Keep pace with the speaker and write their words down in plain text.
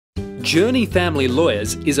Journey Family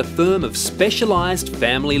Lawyers is a firm of specialised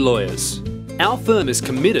family lawyers. Our firm is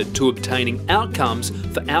committed to obtaining outcomes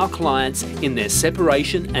for our clients in their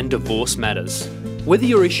separation and divorce matters. Whether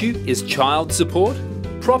your issue is child support,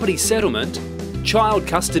 property settlement, child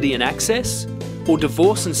custody and access, or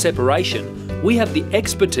divorce and separation, we have the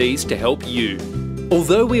expertise to help you.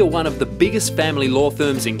 Although we are one of the biggest family law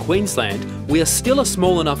firms in Queensland, we are still a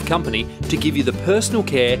small enough company to give you the personal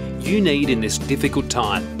care you need in this difficult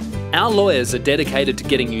time. Our lawyers are dedicated to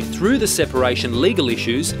getting you through the separation legal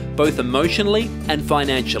issues, both emotionally and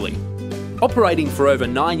financially. Operating for over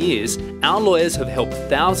 9 years, our lawyers have helped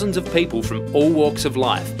thousands of people from all walks of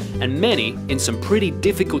life, and many in some pretty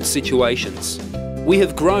difficult situations. We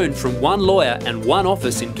have grown from 1 lawyer and 1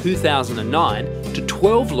 office in 2009 to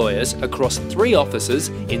 12 lawyers across 3 offices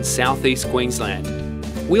in southeast Queensland.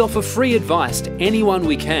 We offer free advice to anyone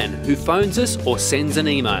we can who phones us or sends an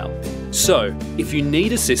email. So, if you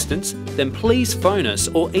need assistance, then please phone us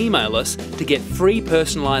or email us to get free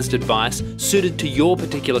personalised advice suited to your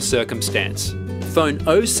particular circumstance. Phone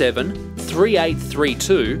 07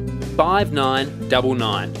 3832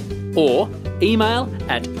 5999 or email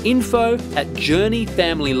at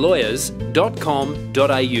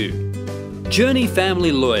info@journeyfamilylawyers.com.au. Journey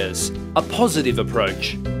Family Lawyers, a positive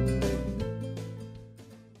approach.